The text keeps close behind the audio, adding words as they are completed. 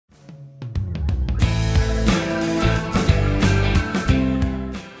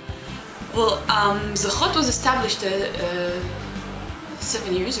Zochrot was established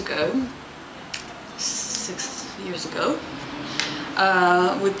 7 years ago, 6 years ago,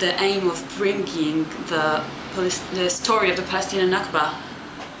 with the aim of bringing the story of the Palestinian Nakba,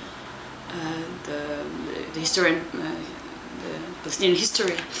 the Palestinian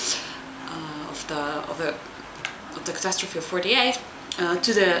history of the catastrophe of '48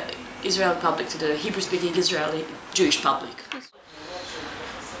 to the Israeli public, to the Hebrew-speaking Israeli Jewish public.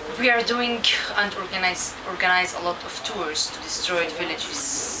 We are doing and organize a lot of tours to destroyed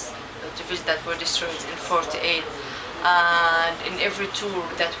villages, the villages that were destroyed in '48. And in every tour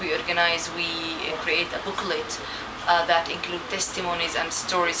that we organize, we create a booklet that include testimonies and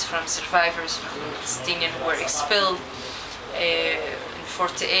stories from survivors from Palestinian who were expelled in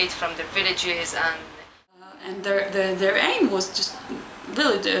 '48 from their villages, and their aim was just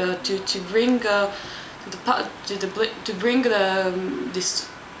really to bring this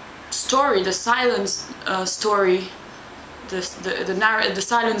story, the silenced story, the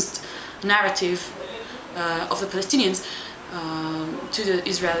silenced narrative of the Palestinians to the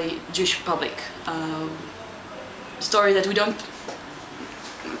Israeli Jewish public. Story that we don't.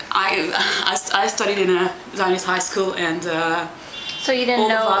 I studied in a Zionist high school, and so you didn't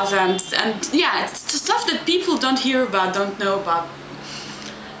know. Of us and yeah, it's stuff that people don't hear about, don't know about.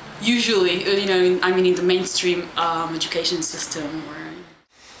 Usually, you know, in the mainstream education system, where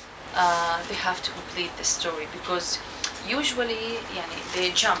they have to complete the story, because usually, they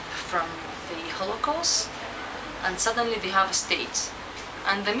jump from the Holocaust and suddenly they have a state,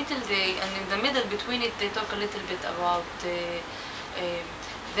 and in the middle between it they talk a little bit about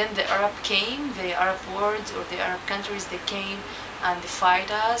then the Arab came, the Arab world or the Arab countries, they came and they fight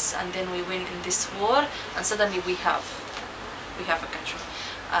us, and then we win in this war, and suddenly we have a country,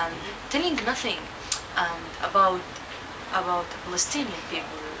 and telling nothing and about the Palestinian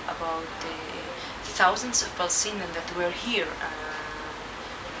people, about the thousands of Palestinians that were here,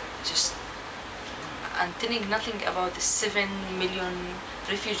 and telling nothing about the 7 million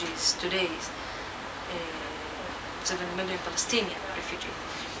refugees today, 7 million Palestinian refugees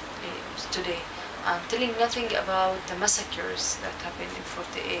today, and telling nothing about the massacres that happened in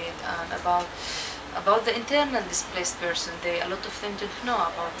 '48, and about the internal displaced person. A lot of them don't know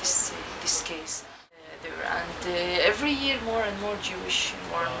about this case. And every year more and more Jewish,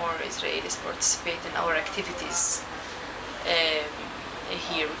 more and more Israelis participate in our activities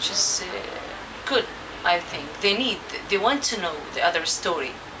here, which is good, I think. They want to know the other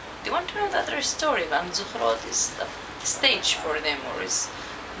story. They want to know the other story, and Zochrot is the stage for them, or is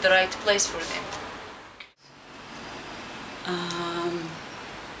the right place for them.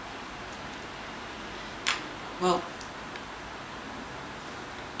 Well,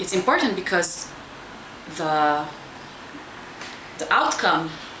 it's important because the outcome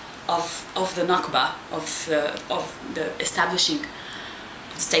of the Nakba, of the establishing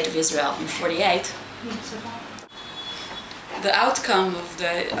the State of Israel in '48, the outcome of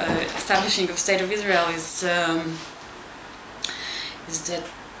the establishing of the State of Israel is the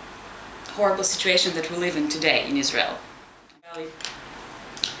horrible situation that we live in today in Israel.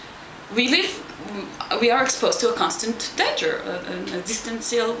 We are exposed to a constant danger, an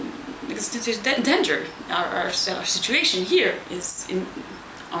existential danger. Our situation here is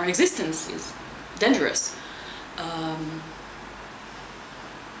our existence is dangerous,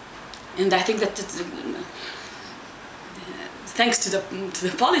 and I think that thanks to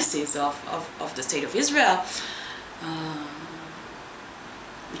the policies of the State of Israel,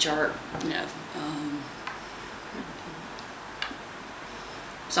 which are,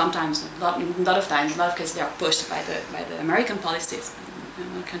 sometimes, a lot of times, in a lot of cases, they are pushed by the American policies,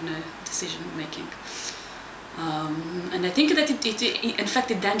 American decision making, and I think that it in fact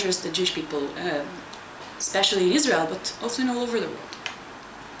endangers the Jewish people, especially in Israel, but also all over the world.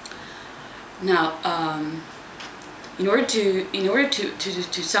 Now, in order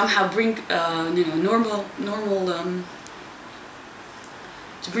to somehow bring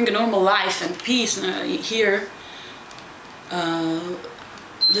to bring a normal life and peace here,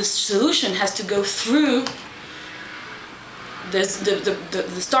 the solution has to go through the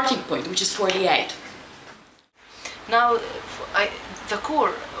starting point, which is '48. Now, the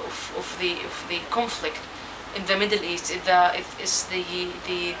core of the conflict in the Middle East is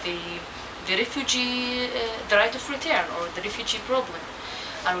the refugee, the right of return, or the refugee problem.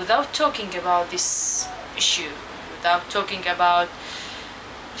 And without talking about this issue, without talking about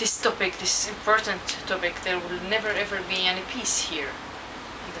this topic, this important topic, there will never ever be any peace here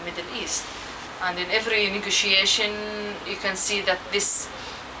in the Middle East. And in every negotiation, you can see that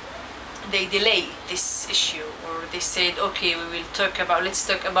they delay this issue, or they said, okay, let's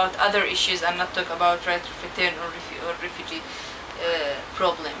talk about other issues and not talk about right of return or refugee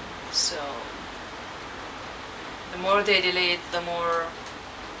problem. So the more they delay it, the more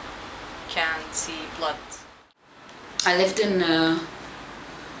can see blood. I lived in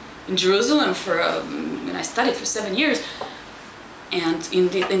Jerusalem for when I studied for 7 years, and in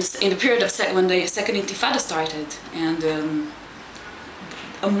the period of when the second Intifada started, and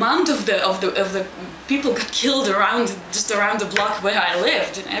amount of the people got killed just around the block where I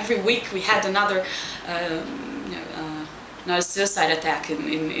lived, and every week we had another another suicide attack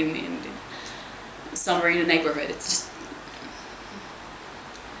in somewhere in the neighborhood. It's just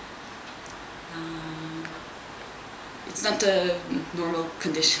it's not a normal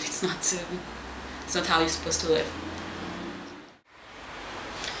condition. It's not how you're supposed to live.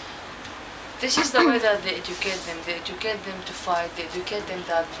 This is the way that they educate them. They educate them to fight. They educate them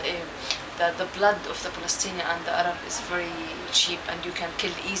that the blood of the Palestinian and the Arab is very cheap and you can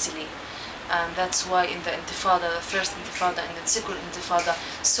kill easily. And that's why in the Intifada, the first Intifada and the second Intifada,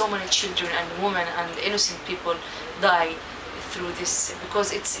 so many children and women and innocent people die through this,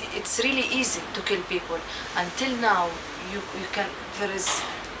 because it's really easy to kill people. Until now, you can.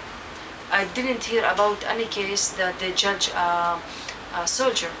 I didn't hear about any case that they judge a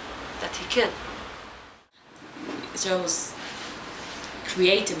soldier that he killed. Israel was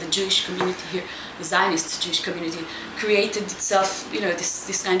created, the Jewish community here, the Zionist Jewish community, created itself,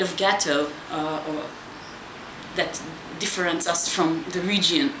 this kind of ghetto that differentiates us from the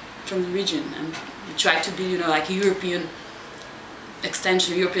region, and we try to be, like a European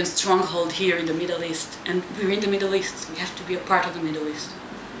extension, European stronghold here in the Middle East, and we're in the Middle East. We have to be a part of the Middle East.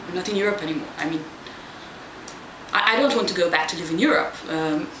 We're not in Europe anymore. I mean, I don't want to go back to live in Europe.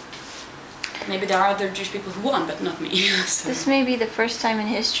 Maybe there are other Jewish people who want, but not me. So. This may be the first time in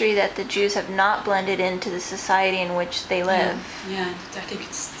history that the Jews have not blended into the society in which they live. Yeah, I think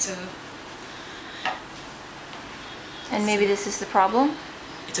it's and maybe this is the problem?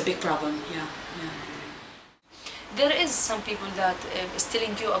 It's a big problem, yeah. There is some people that is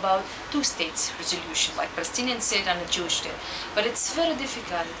telling you about two states resolution, like Palestinian state and a Jewish state. But it's very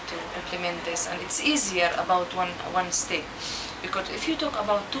difficult to implement this, and it's easier about one state. Because if you talk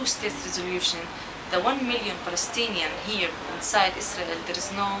about two states resolution, the 1 million Palestinian here inside Israel, there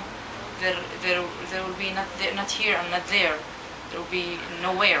is no, there will be not here and not there. There will be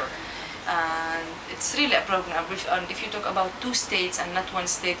nowhere. And it's really a problem. And if you talk about two states and not one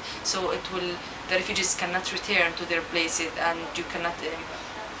state, so the refugees cannot return to their places, and you cannot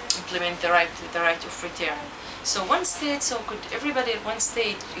implement the right of return. So one state, so could everybody in one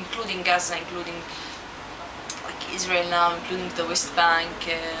state, including Gaza, including like Israel now, including the West Bank,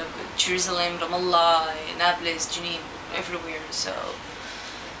 Jerusalem, Ramallah, Nablus, Jenin, everywhere. So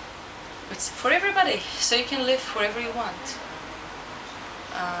it's for everybody, so you can live wherever you want.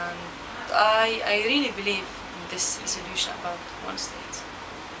 And I really believe in this resolution about one state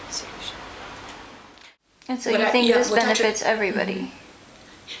solution. And so you think this benefits everybody?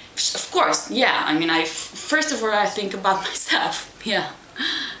 Of course, yeah. I mean, first of all, I think about myself, yeah,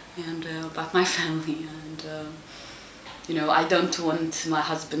 and about my family, and I don't want my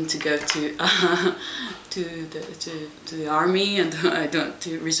husband to go to the army, and I don't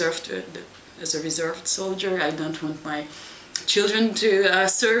as a reserved soldier. I don't want my children to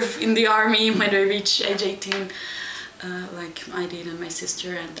serve in the army when they reach age 18, like I did and my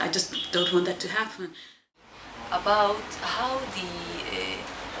sister, and I just don't want that to happen. About how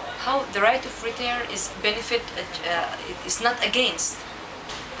the right of return is benefit, it's not against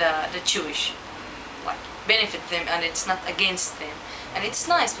the Jewish, like benefit them, and it's not against them, and it's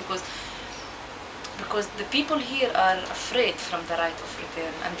nice because the people here are afraid from the right of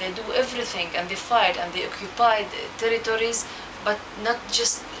return, and they do everything, and they fight, and they occupy the territories, but not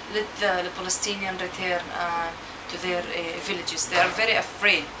just let the Palestinian return to their villages. They are very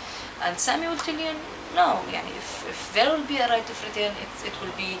afraid, and Sami will tell you, no, if there will be a right of return, it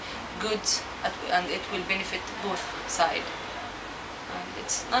will be good, and it will benefit both sides. And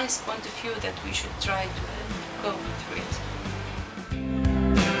it's a nice point of view that we should try to go through it.